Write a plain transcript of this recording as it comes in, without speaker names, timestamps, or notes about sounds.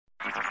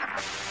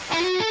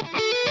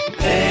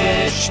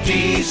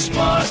HT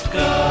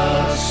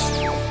Smartcast.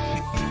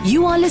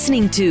 You are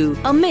listening to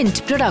a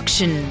Mint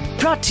production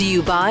brought to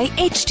you by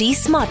HT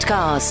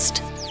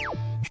Smartcast.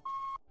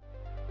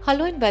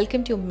 Hello and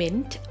welcome to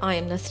Mint. I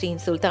am Nasreen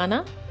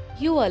Sultana.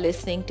 You are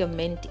listening to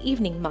Mint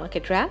Evening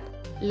Market Wrap.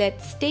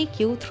 Let's take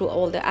you through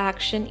all the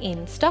action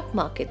in stock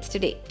markets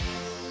today.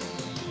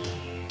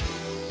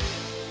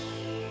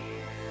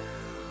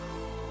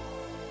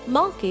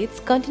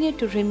 Markets continued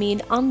to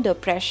remain under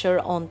pressure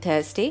on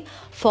Thursday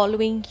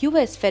following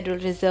US Federal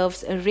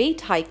Reserve's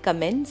rate hike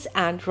comments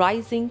and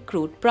rising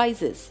crude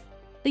prices.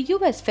 The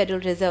US Federal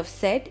Reserve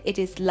said it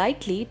is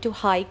likely to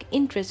hike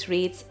interest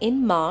rates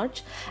in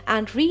March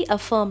and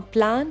reaffirm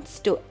plans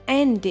to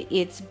end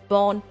its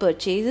bond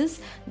purchases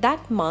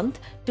that month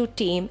to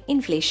tame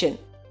inflation.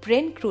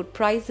 Brent crude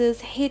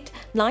prices hit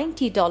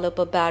 $90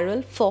 per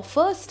barrel for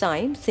first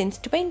time since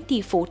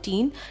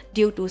 2014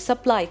 due to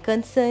supply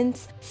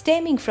concerns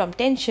stemming from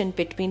tension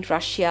between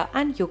Russia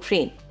and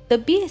Ukraine. The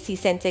BSE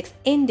Sensex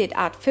ended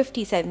at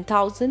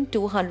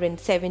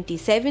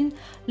 57,277,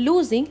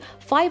 losing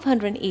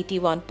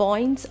 581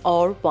 points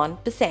or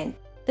 1%.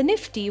 The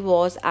Nifty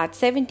was at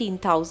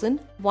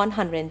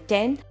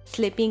 17,110,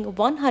 slipping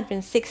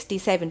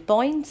 167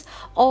 points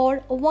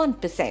or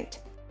 1%.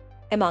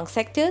 Among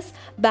sectors,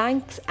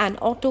 banks and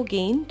auto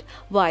gained,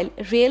 while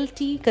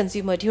realty,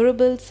 consumer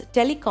durables,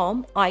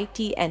 telecom, IT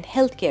and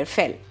healthcare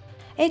fell.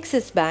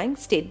 Axis Bank,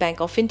 State Bank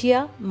of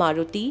India,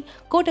 Maruti,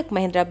 Kotak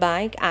Mahindra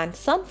Bank and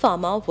Sun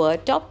Pharma were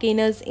top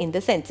gainers in the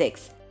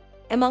Sensex.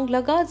 Among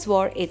laggards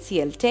were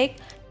HCL Tech,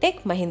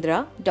 Tech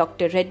Mahindra,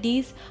 Dr.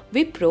 Reddy's,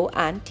 Wipro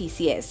and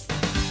TCS.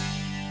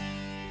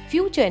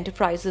 Future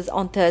Enterprises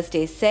on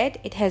Thursday said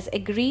it has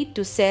agreed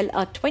to sell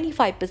a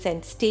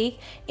 25% stake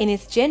in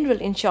its general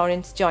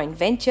insurance joint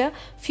venture,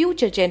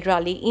 Future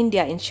Generali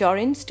India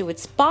Insurance, to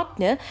its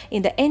partner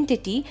in the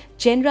entity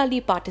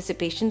Generali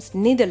Participations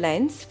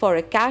Netherlands for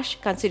a cash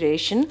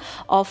consideration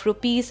of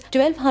Rs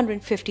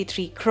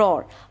 1,253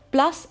 crore,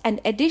 plus an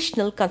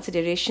additional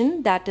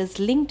consideration that is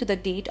linked to the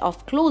date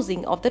of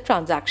closing of the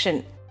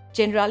transaction.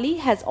 Generali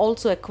has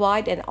also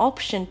acquired an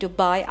option to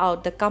buy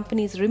out the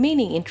company's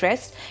remaining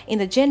interest in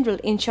the general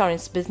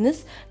insurance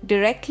business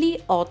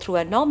directly or through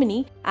a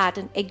nominee at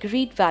an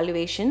agreed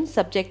valuation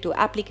subject to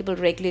applicable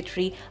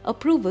regulatory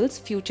approvals,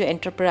 Future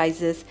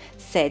Enterprises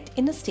said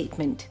in a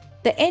statement.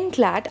 The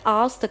NCLAT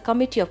asked the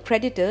Committee of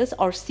Creditors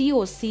or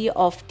COC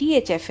of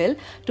THFL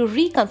to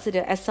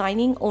reconsider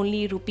assigning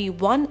only Rupee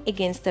 1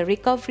 against the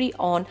recovery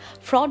on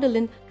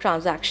fraudulent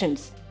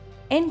transactions.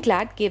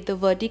 NCLAT gave the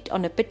verdict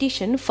on a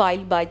petition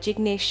filed by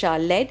Jignesh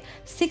Shah-led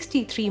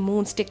 63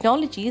 Moons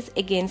Technologies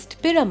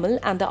against Piramal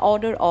and the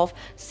order of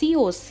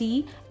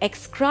COC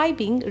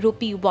ascribing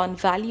Rupee 1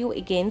 value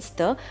against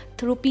the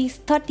Rs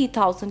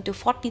 30,000 to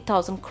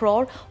 40,000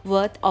 crore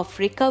worth of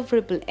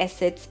recoverable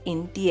assets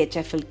in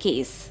DHFL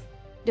case.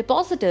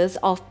 Depositors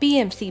of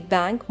PMC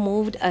Bank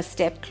moved a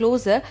step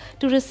closer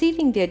to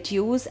receiving their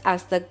dues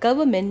as the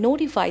government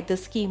notified the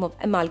scheme of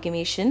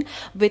amalgamation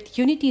with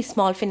Unity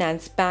Small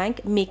Finance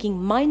Bank,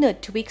 making minor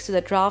tweaks to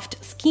the draft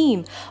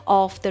scheme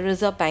of the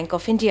Reserve Bank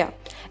of India.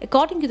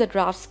 According to the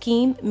draft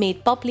scheme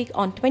made public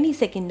on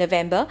 22nd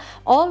November,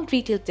 all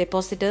retail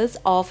depositors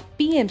of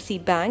PMC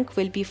Bank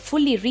will be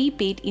fully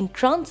repaid in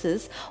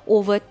tranches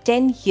over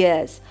 10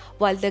 years.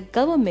 While the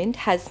government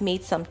has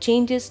made some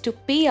changes to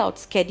payout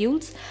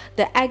schedules,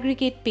 the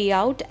aggregate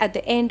payout at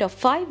the end of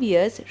 5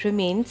 years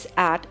remains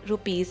at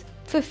Rs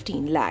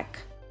 15 lakh.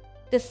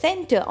 The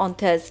centre on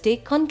Thursday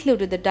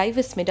concluded the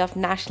divestment of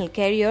national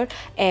carrier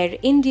Air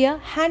India,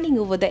 handing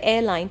over the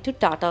airline to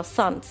Tata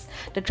Sons.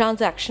 The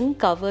transaction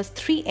covers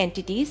 3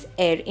 entities: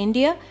 Air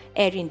India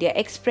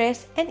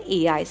Express and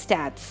AI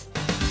Stats.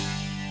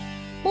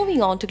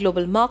 Moving on to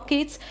global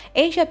markets,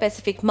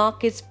 Asia-Pacific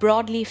markets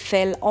broadly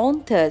fell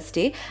on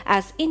Thursday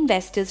as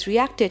investors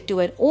reacted to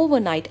an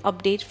overnight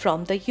update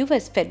from the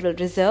US Federal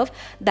Reserve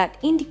that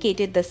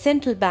indicated the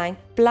central bank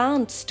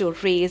plans to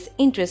raise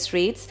interest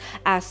rates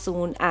as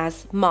soon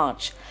as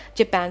March.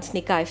 Japan's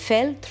Nikkei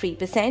fell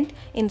 3%.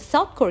 In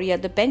South Korea,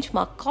 the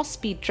benchmark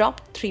Kospi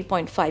dropped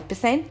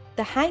 3.5%.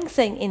 The Hang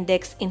Seng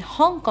Index in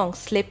Hong Kong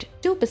slipped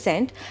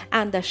 2%,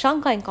 and the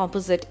Shanghai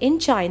Composite in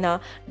China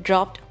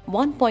dropped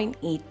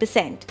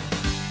 1.8%.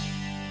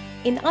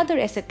 In other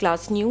asset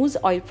class news,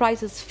 oil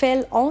prices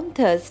fell on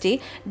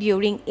Thursday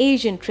during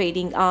Asian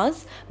trading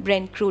hours.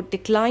 Brent crude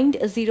declined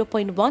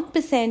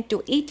 0.1% to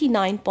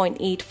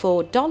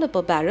 $89.84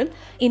 per barrel.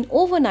 In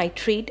overnight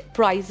trade,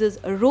 prices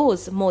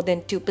rose more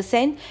than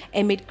 2%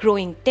 amid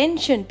growing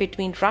tension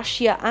between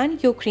Russia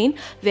and Ukraine,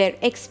 where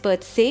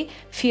experts say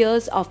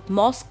fears of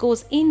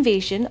Moscow's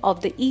invasion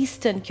of the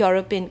Eastern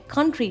European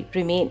country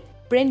remain.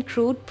 Brent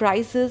crude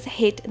prices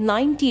hit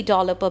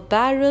 $90 per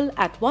barrel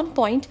at one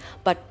point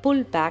but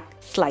pulled back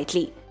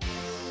slightly.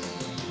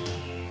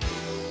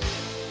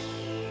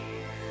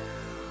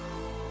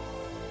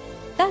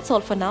 That's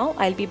all for now.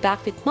 I'll be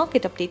back with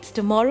market updates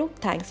tomorrow.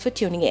 Thanks for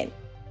tuning in.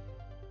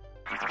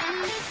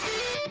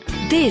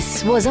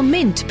 This was a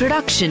Mint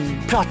production.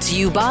 Production. Brought to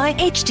you by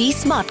HT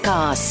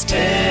Smartcast.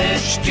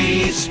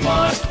 HT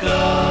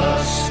Smartcast.